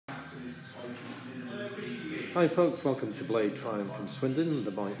Hi folks, welcome to Blade Triumph from Swindon. The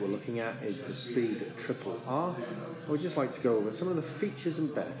bike we're looking at is the Speed Triple R. I would just like to go over some of the features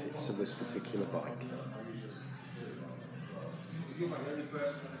and benefits of this particular bike. The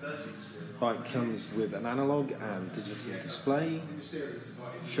bike comes with an analog and digital display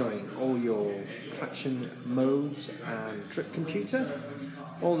showing all your traction modes and trip computer,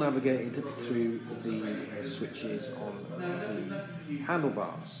 all navigated through the switches on the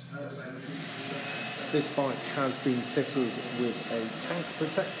handlebars. This bike has been fitted with a tank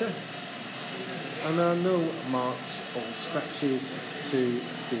protector, and there are no marks or scratches to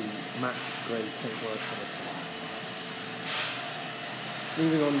the matte grey paintwork on the top.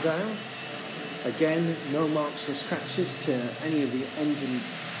 Moving on down, again no marks or scratches to any of the engine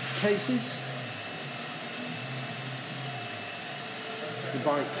cases. The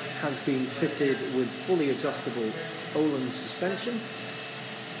bike has been fitted with fully adjustable Öhlin suspension,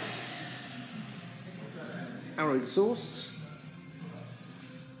 arrow exhausts,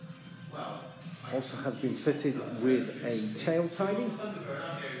 also has been fitted with a tail tidy,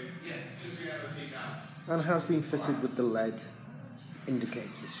 and has been fitted with the LED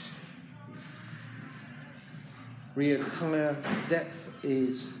indicators. Rear tyre depth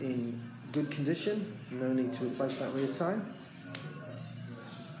is in good condition, no need to replace that rear tyre.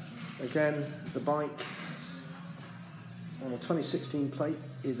 Again, the bike on a 2016 plate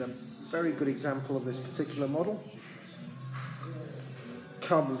is a very good example of this particular model.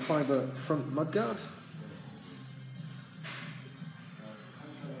 Carbon fibre front mudguard.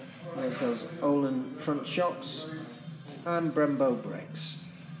 There's those Öhlin front shocks and Brembo brakes.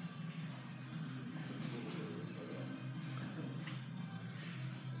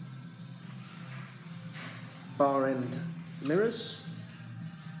 Bar end mirrors.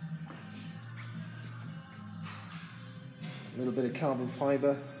 A little bit of carbon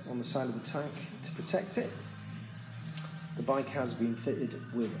fibre on the side of the tank to protect it. The bike has been fitted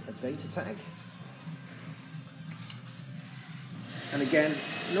with a data tag. And again,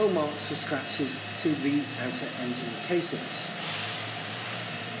 no marks or scratches to the outer engine casings.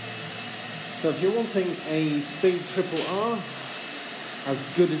 So if you're wanting a Speed Triple R as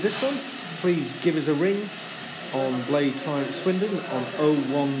good as this one, please give us a ring on Blade Triumph Swindon on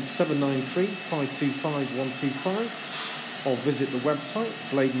 01793 525 125. Or visit the website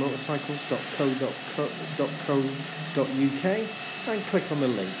blademotorcycles.co.uk and click on the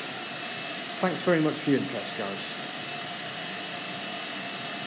link. Thanks very much for your interest, guys.